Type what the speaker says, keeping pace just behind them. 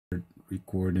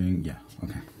recording. Yeah,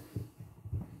 okay.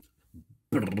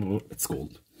 It's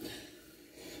cold.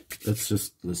 Let's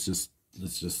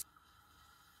just.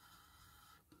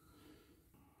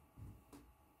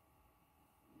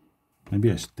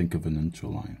 Maybe I should think of an intro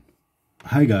line.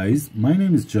 Hi guys, my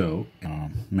name is Joe.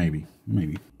 Maybe.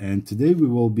 And today we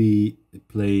will be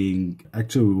playing.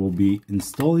 Actually, we will be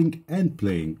installing and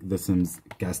playing The Sims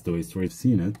CASTAWAY Stories. I've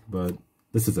seen it, but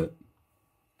this is it.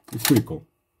 It's pretty cool.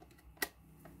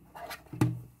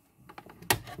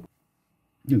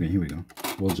 Okay, here we go.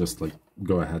 We'll just like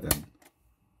go ahead and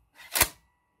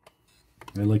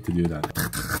I like to do that.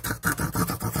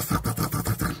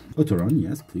 Auto run,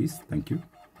 yes, please. Thank you.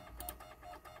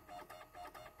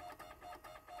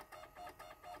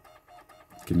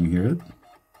 Can you hear it?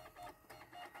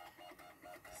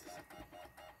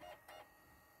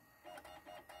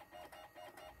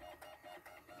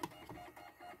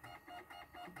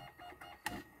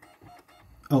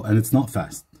 Oh, and it's not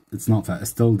fast. It's not fast. It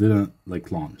still didn't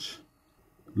like launch.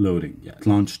 Loading. Yeah, it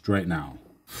launched right now.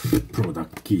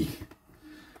 Product key.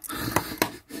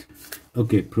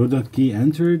 Okay, product key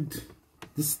entered.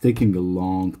 This is taking a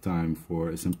long time for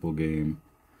a simple game.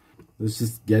 Let's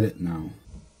just get it now.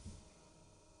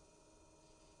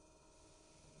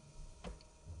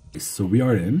 So we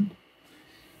are in.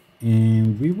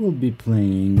 And we will be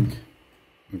playing...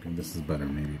 Okay, this is better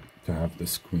maybe to have the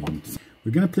screen.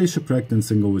 We're gonna play Shipwrecked and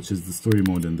Single, which is the story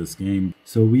mode in this game.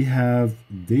 So we have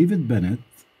David Bennett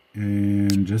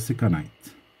and Jessica Knight.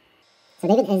 So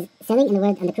David is sailing in the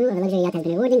world and the crew of a luxury yacht has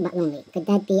been rewarding but lonely. Could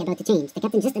that be about to change? The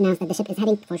captain just announced that the ship is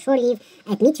heading for shore leave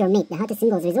at Meet Your Mate, the hottest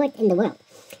singles resort in the world.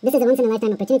 This is a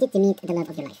once-in-a-lifetime opportunity to meet the love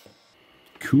of your life.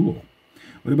 Cool.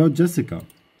 What about Jessica?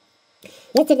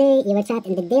 Yesterday, you were trapped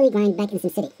in the daily grind back in Sim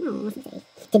City. Oh, Sim City.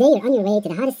 Today, you're on your way to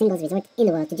the hottest singles resort in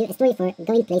the world to do a story for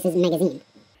Going Places magazine.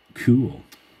 Cool.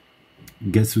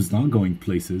 Guess who's not going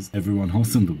places? Everyone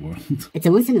else in the world. It's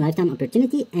a once-in-a-lifetime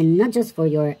opportunity, and not just for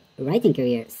your writing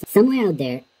career. Somewhere out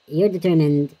there, you're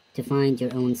determined to find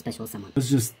your own special someone. Let's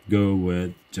just go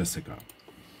with Jessica.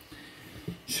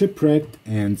 Shipwrecked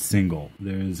and Single.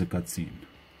 There is a cutscene.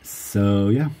 So,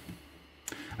 yeah.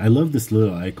 I love this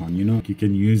little icon. You know, you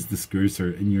can use this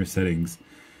cursor in your settings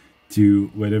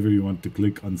to whenever you want to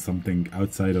click on something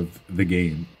outside of the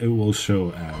game. It will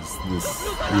show as this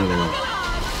little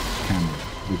camera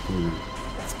recorder.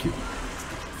 It's cute.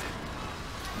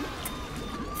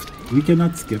 We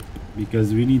cannot skip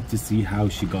because we need to see how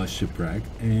she got shipwrecked,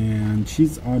 and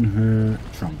she's on her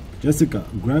trunk. Jessica,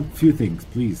 grab a few things,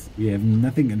 please. We have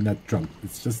nothing in that trunk.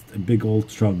 It's just a big old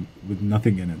trunk with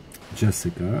nothing in it.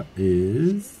 Jessica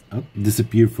is up,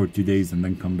 disappear for 2 days and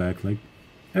then come back like,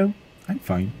 oh, I'm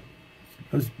fine.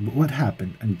 What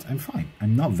happened? And I'm fine.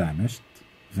 I'm not vanished.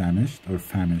 Vanished or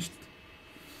famished?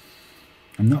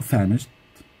 I'm not famished.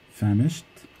 Famished?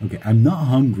 Okay, I'm not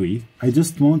hungry. I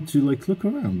just want to like look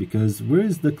around because where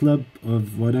is the club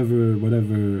of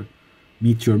whatever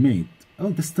Meet Your Mate? Oh,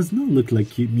 this does not look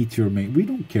like Meet Your Mate. We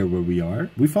don't care where we are.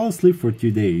 We fall asleep for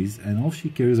 2 days and all she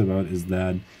cares about is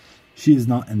that she is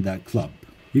not in that club.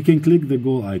 You can click the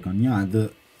goal icon. Yeah,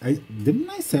 didn't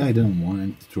I say I didn't want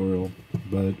a tutorial?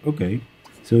 But okay.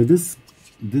 So this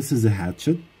is a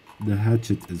hatchet. The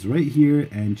hatchet is right here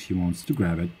and she wants to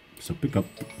grab it. So pick up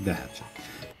the hatchet.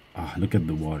 Ah, look at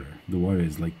the water. The water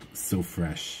is like so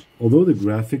fresh. Although the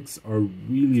graphics are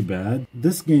really bad,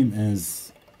 this game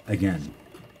is, again,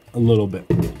 a little bit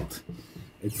old.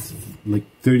 It's like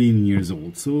 13 years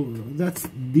old. So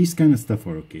these kind of stuff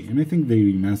are okay. And I think they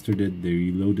remastered it, they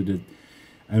reloaded it.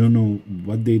 I don't know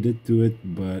what they did to it,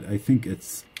 but I think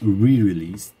it's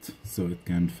re-released so it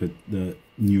can fit the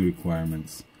new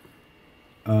requirements.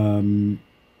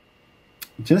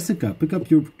 Jessica, pick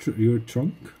up your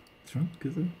trunk. Trunk,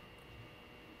 is it?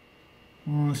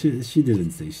 Oh, she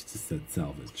didn't say, she just said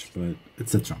salvage, but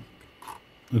it's a trunk.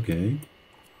 Okay.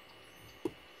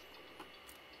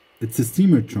 It's a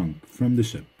steamer trunk from the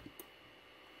ship.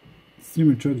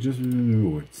 Steamer trunk just within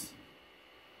rewards.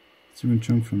 Steamer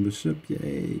trunk from the ship.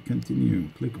 Yay, continue.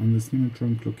 Click on the steamer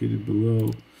trunk located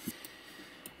below.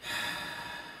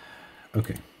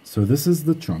 Okay, so this is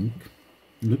the trunk.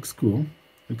 Looks cool.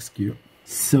 Looks cute.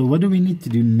 So what do we need to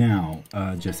do now,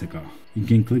 Jessica? You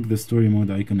can click the story mode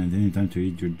icon at any time to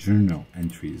read your journal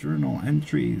entries. Journal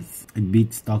entries. It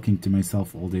beats talking to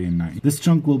myself all day and night. This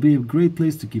trunk will be a great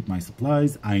place to keep my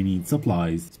supplies. I need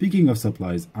supplies. Speaking of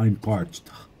supplies, I'm parched.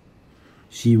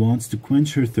 She wants to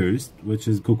quench her thirst, which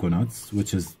is coconuts,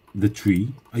 which is the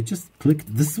tree. I just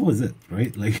clicked. This was it,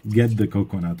 right? Like, get the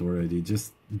coconut already.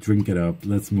 Just drink it up.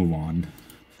 Let's move on.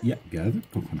 Yeah, gather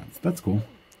coconuts. That's cool.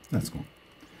 That's cool.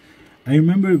 I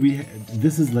remember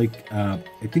this is like I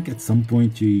think at some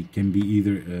point you can be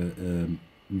either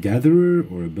a gatherer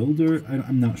or a builder.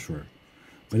 I'm not sure,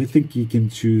 but I think you can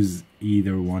choose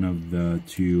either one of the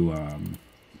two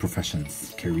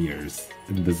professions, careers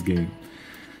in this game.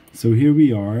 So here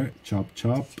we are, chop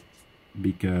chop,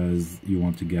 because you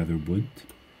want to gather wood.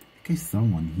 I think I saw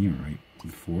one here right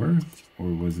before, or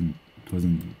it wasn't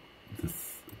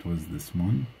this, it was this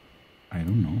one, I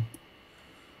don't know.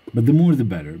 But the more the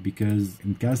better, because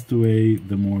in Castaway,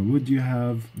 the more wood you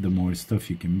have, the more stuff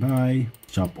you can buy.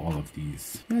 Chop all of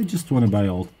these. I just want to buy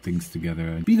all things together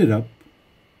and beat it up.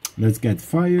 Let's get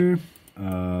fire.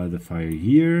 The fire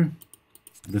here.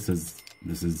 This is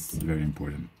very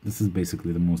important. This is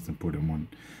basically the most important one.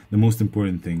 The most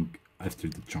important thing after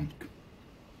the chunk.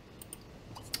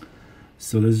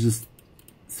 So let's just...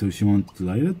 So she wants to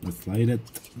light it. Let's light it.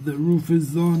 The roof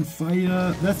is on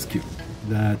fire. That's cute.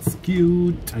 That's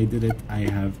cute. I did it. I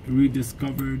have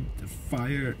rediscovered the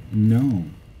fire. No,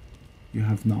 you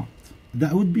have not.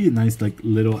 That would be a nice like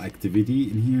little activity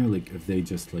in here. Like if they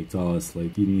just like tell us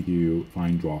like you need to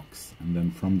find rocks and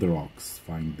then from the rocks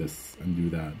find this and do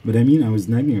that. But I mean, I was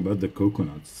nagging about the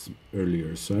coconuts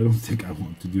earlier, so I don't think I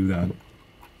want to do that.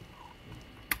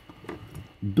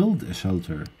 Build a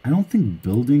shelter. I don't think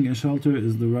building a shelter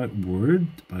is the right word,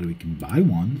 but we can buy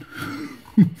one.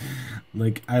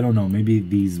 Like, I don't know, maybe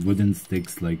these wooden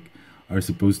sticks like are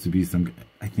supposed to be some...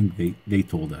 I think they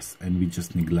told us and we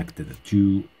just neglected it.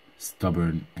 Too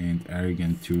stubborn and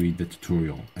arrogant to read the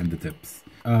tutorial and the tips.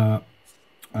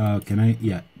 Can I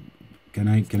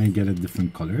get a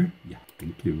different color? Yeah,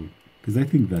 thank you. Because I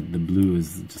think that the blue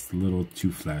is just a little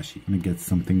too flashy. I'm gonna get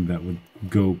something that would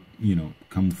go, you know,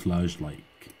 camouflage-like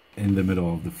in the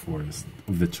middle of the forest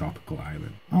of the tropical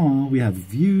island. Oh, we have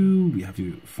view, we have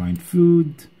to find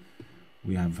food,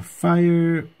 we have a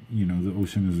fire, you know, the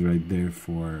ocean is right there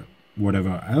for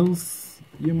whatever else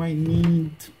you might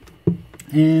need.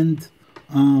 And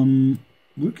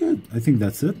we're good. I think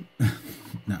that's it.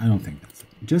 No, I don't think that's it.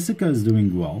 Jessica is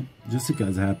doing well. Jessica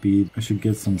is happy. I should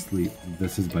get some sleep.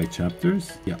 This is by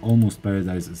chapters. Yeah, Almost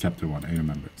Paradise is chapter 1, I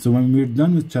remember. So when we're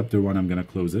done with chapter 1, I'm gonna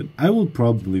close it. I will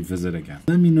probably visit again.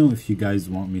 Let me know if you guys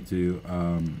want me to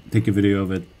take a video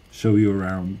of it, show you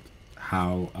around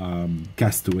how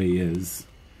Castaway is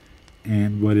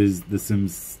and what is the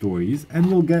Sims Stories, and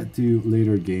we'll get to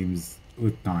later games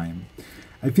with time.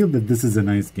 I feel that this is a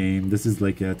nice game. This is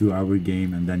like a 2-hour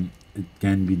game and then it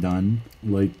can be done.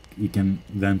 Like you can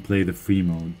then play the free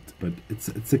mode, but it's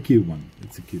a cute one.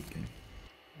 It's a cute game.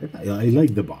 I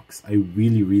like the box. I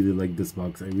really like this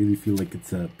box. I really feel like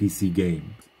it's a PC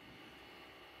game.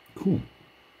 Cool.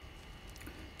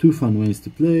 2 fun ways to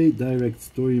play: direct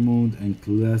story mode and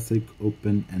classic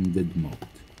open-ended mode.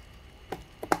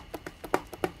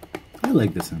 I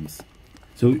like The Sims.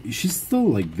 So she's still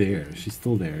like there. She's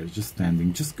still there, just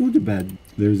standing. Just go to bed.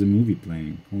 There's a movie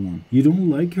playing. Hold on. You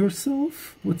don't like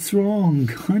yourself? What's wrong,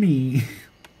 honey?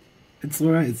 It's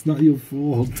alright. It's not your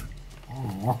fault.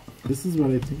 Aww. This is what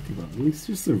I think about. At least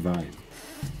you survived.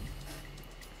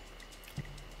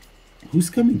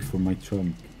 Who's coming for my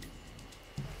trunk?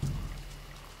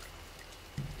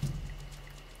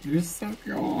 You're so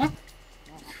cute.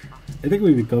 I think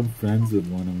we become friends with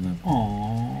one of them.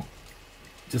 Aww.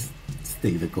 Just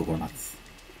stay the coconuts.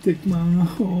 Take my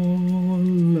whole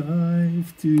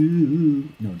life too.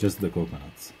 No, just the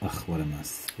coconuts. Ugh, what a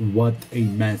mess. What a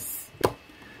mess.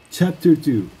 Chapter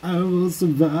 2. I will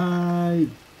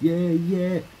survive. Yeah,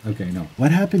 yeah. Okay, no.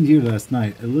 What happened here last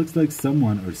night? It looks like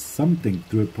someone or something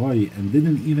threw a party and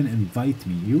didn't even invite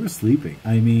me. You were sleeping.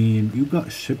 I mean, you got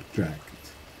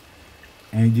shipwrecked.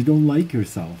 And you don't like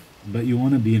yourself, but you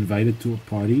want to be invited to a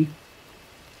party?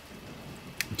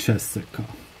 Jessica.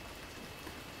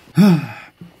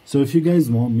 So if you guys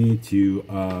want me to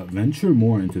venture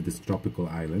more into this tropical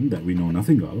island that we know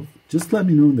nothing of, just let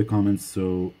me know in the comments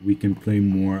so we can play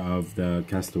more of the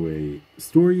Castaway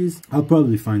Stories. I'll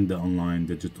probably find the online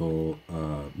digital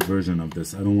version of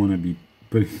this. I don't want to be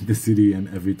putting the CD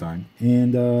in every time.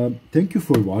 And thank you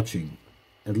for watching.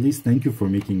 At least thank you for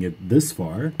making it this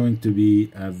far. It's going to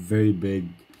be a very big,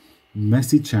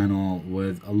 messy channel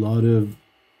with a lot of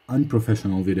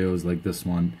unprofessional videos like this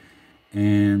one.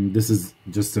 And this is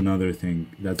just another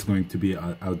thing that's going to be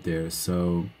out there.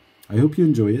 So I hope you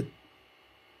enjoy it.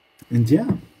 And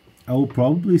yeah, I will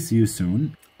probably see you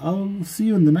soon. I'll see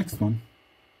you in the next one.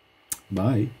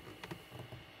 Bye.